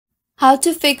How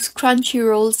to fix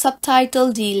Crunchyroll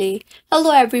subtitle delay. Hello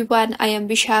everyone, I am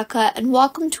Vishaka and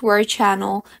welcome to our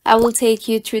channel. I will take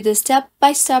you through the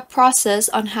step-by-step process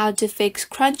on how to fix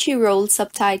Crunchyroll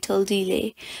subtitle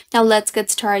delay. Now let's get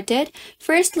started.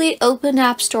 Firstly, open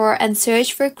App Store and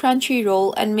search for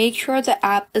Crunchyroll and make sure the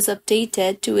app is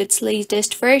updated to its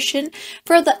latest version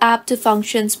for the app to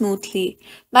function smoothly.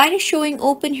 Mine is showing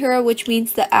open here, which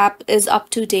means the app is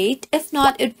up to date. If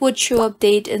not, it would show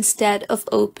update instead of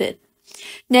open.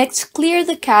 Next, clear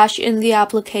the cache in the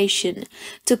application.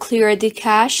 To clear the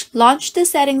cache, launch the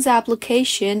Settings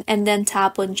application and then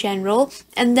tap on General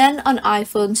and then on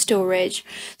iPhone Storage.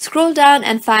 Scroll down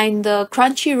and find the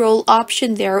Crunchyroll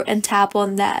option there and tap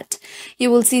on that.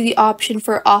 You will see the option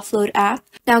for Offload App.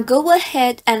 Now go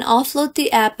ahead and offload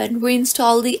the app and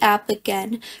reinstall the app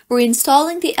again.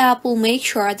 Reinstalling the app will make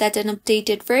sure that an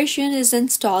updated version is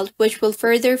installed, which will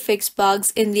further fix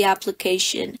bugs in the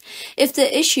application. If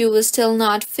the issue is still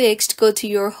not fixed, go to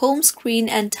your home screen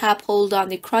and tap hold on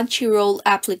the Crunchyroll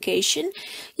application.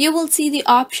 You will see the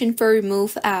option for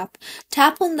Remove App.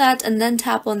 Tap on that and then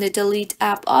tap on the Delete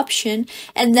App option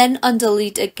and then on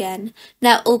Delete again.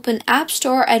 Now open App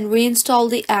Store and reinstall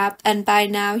the app, and by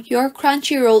now your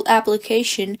Crunchyroll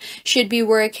application should be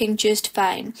working just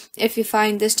fine. If you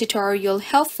find this tutorial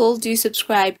helpful, do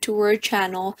subscribe to our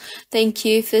channel. Thank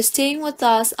you for staying with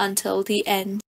us until the end.